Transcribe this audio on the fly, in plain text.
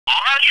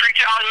much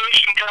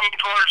retaliation coming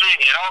towards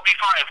me. I'll be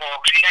fine,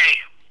 folks. Yay.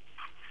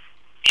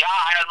 Yeah,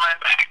 I had my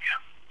back.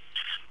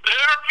 There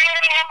are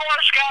many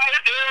more skies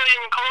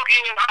doing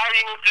cloaking and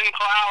hiding within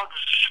clouds.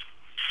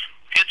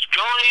 It's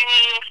going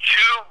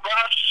to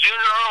bust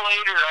sooner or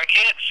later. I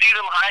can't see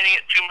them hiding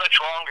it too much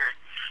longer.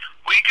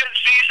 We could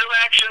see some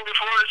action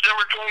before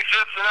December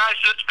 25th, and I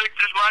suspect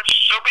as much.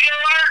 So be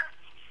alert.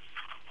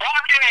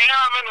 Walk in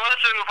him and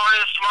listen for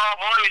his small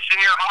voice in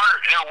your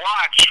heart, and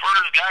watch for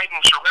his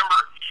guidance. Remember,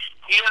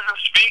 he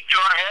doesn't speak to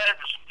our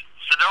heads,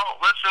 so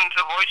don't listen to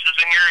voices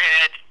in your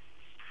head.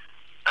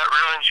 That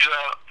ruins you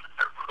out.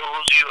 That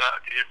rules you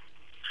out, dude.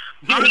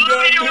 I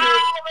love you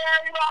all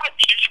very much.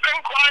 It's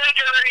been quite a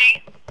journey.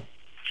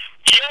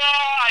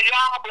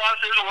 Yeah, bless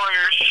his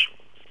warriors.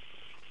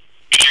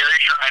 Jerry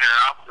Schreiner,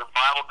 author of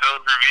Bible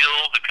Code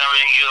Revealed, The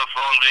Coming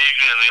UFO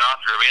Invasion, and the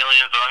author of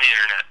Aliens on the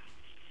Internet.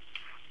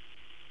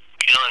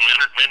 Killing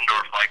Leonard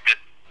Middendorf liked it.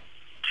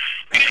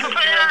 He's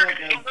prepared.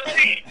 He's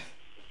ready.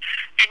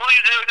 He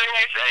believes everything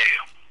I say.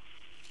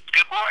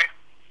 Good boy.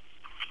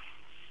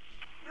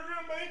 You're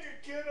gonna make it,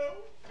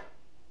 kiddo.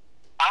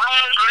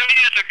 Hans Reed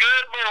is a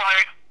good boy.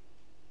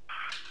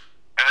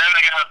 And then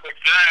they got a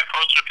picture. I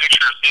posted a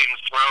picture of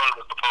Satan's throne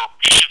with the Pope.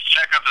 You should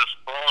check out this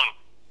throne.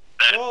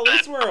 Well, at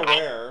least we're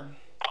aware.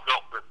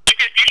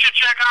 You should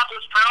check out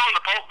this throne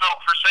the Pope built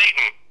for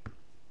Satan.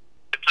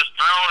 It's this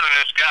throne, and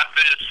it's got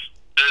this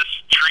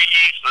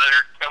trees that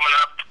are coming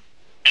up,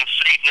 and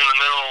Satan in the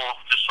middle,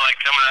 just like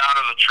coming out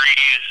of the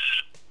trees.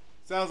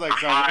 Sounds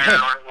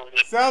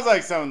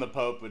like something the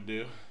Pope would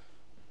do.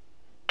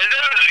 It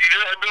does.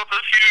 I built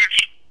this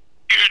huge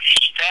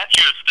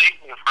statue of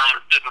Satan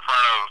sitting in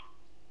front of.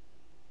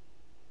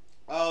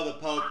 Oh, the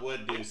Pope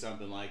would do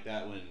something like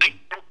that, wouldn't he?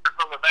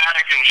 From the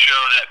Vatican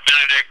show that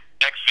Benedict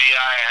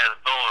XVI has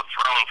built a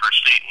throne for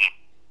Satan.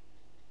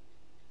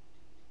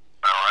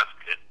 Oh, that's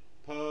good.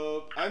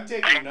 Pope, I'm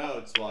taking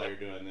notes while you're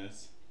doing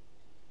this.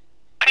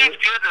 I think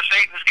it's good that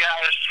Satan's got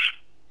his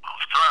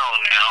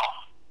throne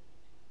now.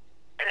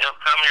 And he'll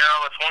come here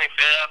on the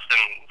 25th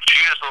and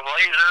shoot us with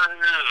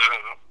lasers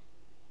and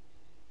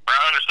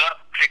round us up,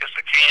 take us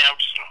to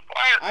camps.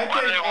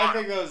 I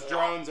think those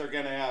drones are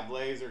going to have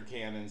laser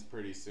cannons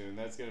pretty soon.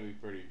 That's going to be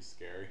pretty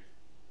scary.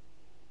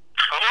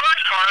 The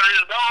worst part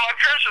is no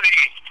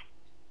electricity.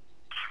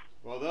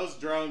 Well, those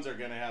drones are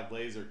going to have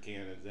laser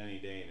cannons any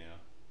day now.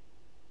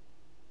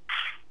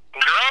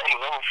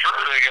 Drones, I'm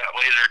sure they got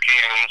laser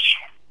cannons.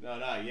 No,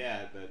 not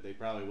yet, but they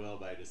probably will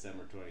by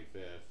December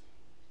 25th.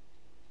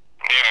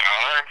 Yeah,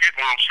 they're getting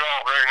them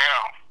installed right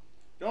now.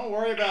 Don't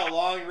worry about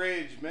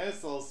long-range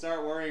missiles.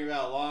 Start worrying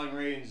about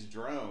long-range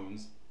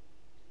drones.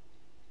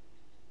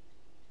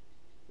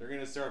 They're going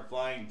to start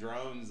flying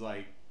drones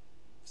like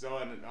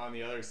someone on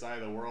the other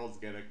side of the world's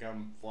going to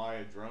come fly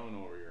a drone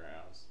over your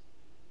house.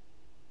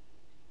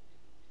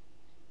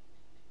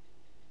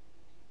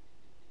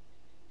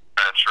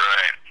 That's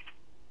right.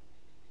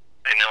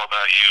 They know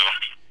about you.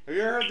 Have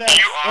you heard that?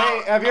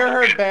 Hey, have you ever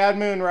heard Bad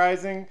Moon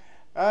Rising?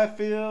 I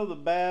feel the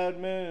bad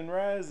moon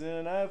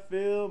rising. I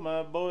feel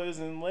my boys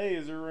in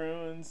laser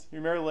ruins. You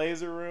remember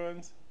Laser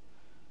Ruins?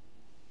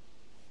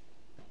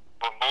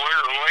 My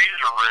boys in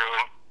laser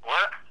ruin.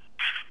 What?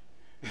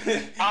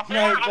 Isn't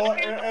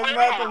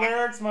that the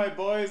lyrics? My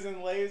boys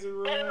in laser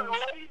ruins.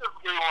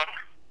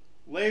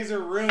 Laser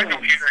ruins.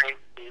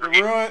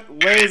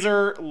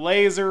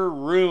 Laser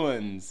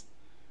ruins.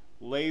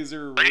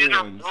 Laser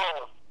ruins.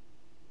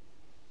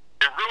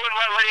 You ruined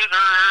my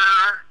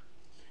laser.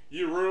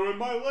 You ruined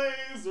my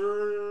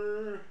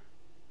laser.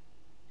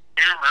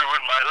 You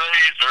ruined my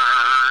laser.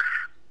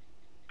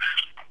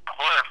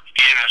 What if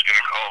Ian is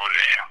gonna call it?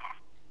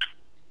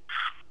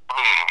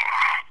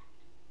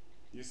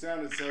 You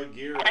sounded so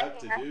geared up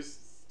to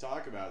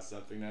talk about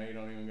something. Now you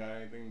don't even got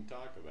anything to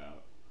talk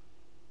about.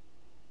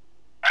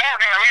 I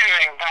don't have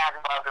anything to talk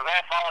about because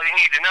that's all you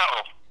need to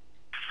know.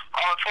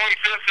 On the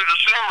 25th of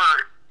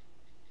December,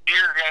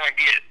 you're gonna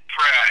get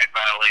fried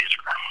by a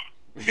laser.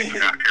 If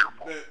you're not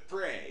careful.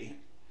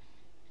 Pray.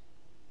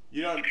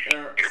 You don't.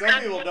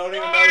 Some people don't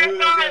even know who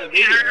they're gonna be.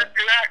 If you're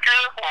not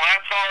careful,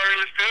 that's all there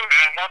is to it,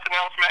 and nothing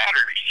else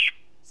matters.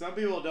 Some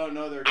people don't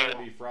know they're gonna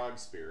be frog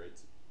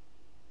spirits.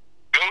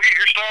 Go get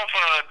yourself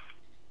a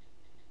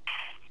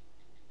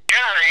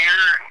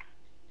generator.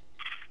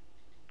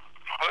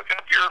 Hook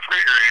up your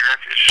refrigerator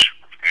if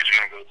it's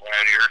gonna go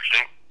bad here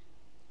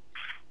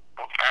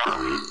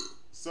soon.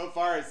 So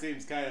far, it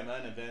seems kind of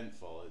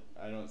uneventful.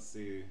 I don't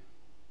see.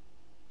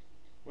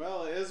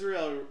 Well,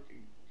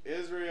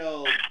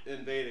 Israel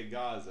invaded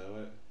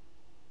Gaza.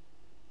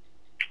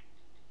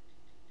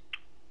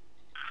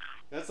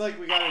 That's like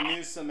we got a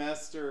new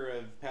semester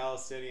of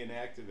Palestinian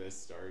activists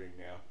starting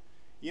now.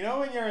 You know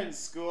when you're in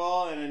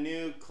school and a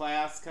new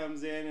class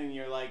comes in and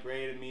you're like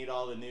ready to meet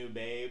all the new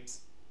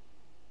babes?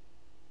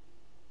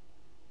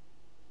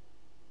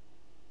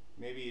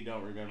 Maybe you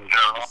don't remember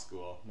going to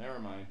school. Never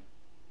mind.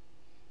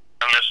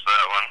 I missed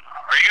that one.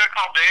 Are you gonna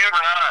call Dave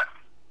or not?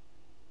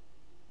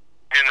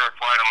 He didn't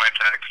reply to my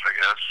text, I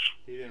guess.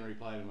 He didn't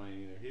reply to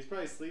mine either. He's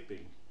probably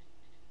sleeping.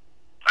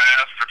 I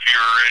asked if you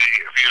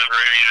he was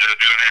ready to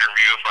do an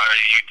interview by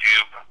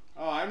YouTube.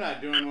 Oh, I'm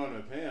not doing one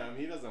with him.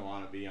 He doesn't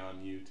want to be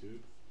on YouTube.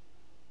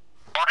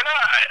 Why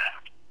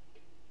not?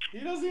 He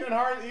doesn't even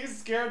he's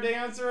scared to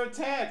answer a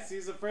text.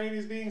 He's afraid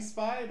he's being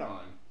spied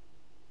on.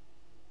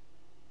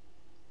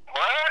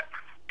 What?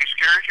 He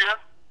scared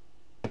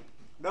you?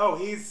 No,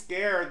 he's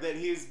scared that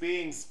he's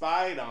being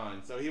spied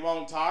on, so he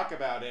won't talk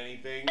about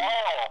anything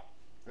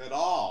at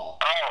all.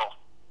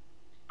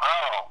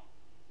 Oh.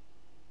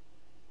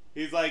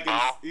 He's like,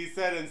 he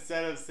said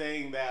instead of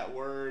saying that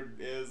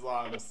word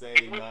Islam, say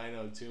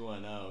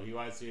 90210. He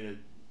wants you to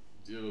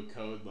do a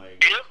code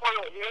language. He is one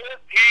of the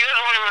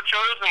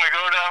chosen to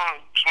go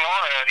down to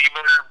NORAD. He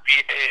better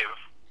behave.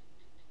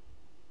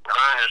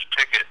 Earn his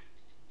ticket.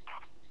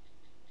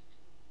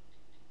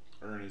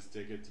 Earn his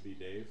ticket to be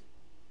Dave?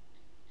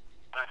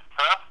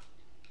 Huh?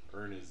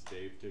 Earn his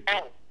Dave ticket?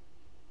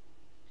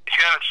 He's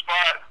got a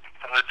spot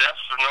in the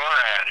depths of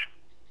NORAD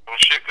when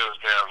shit goes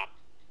down.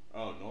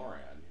 Oh, NORAD.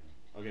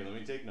 Yeah. Okay, let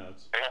me take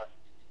notes. Yeah.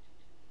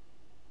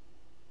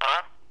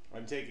 Huh?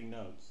 I'm taking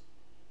notes.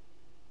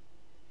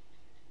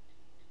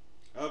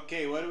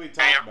 Okay, what do we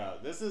talk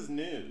about? This is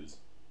news.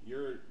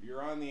 You're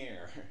on the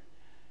air.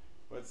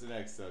 What's the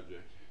next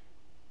subject?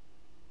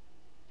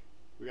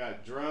 We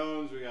got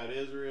drones, we got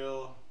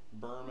Israel,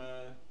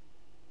 Burma.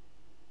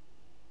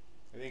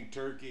 I think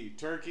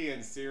Turkey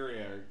and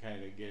Syria are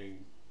kind of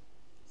getting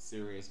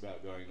serious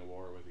about going to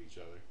war with each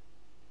other.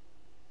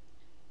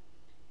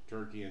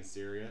 Turkey and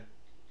Syria.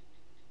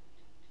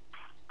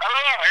 I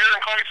don't know. Here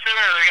in Clay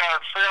Center, they got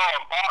a sale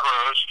on pot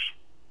roast.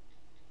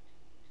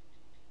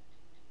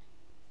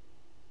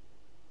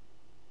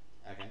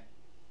 Okay.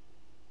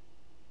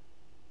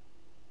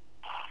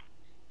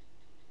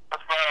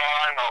 That's about all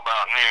I know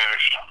about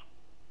news.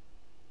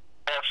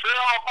 Yeah,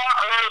 sale on pot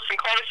roast in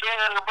Clay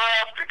Center,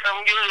 Nebraska.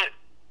 Come get it.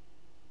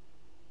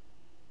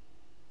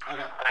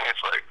 Okay. I think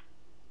it's like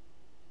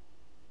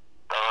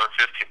 $1.50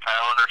 a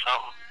pound or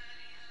something.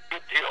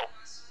 Good deal.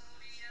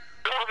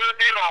 Still a good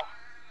deal.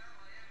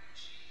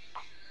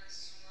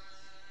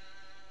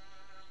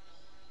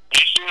 Did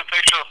you see the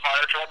picture of the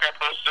fire truck I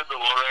posted, the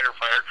lowrider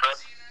fire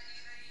truck?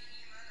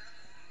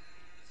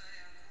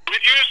 Did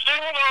you see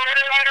the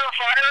lowrider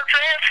fire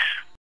truck?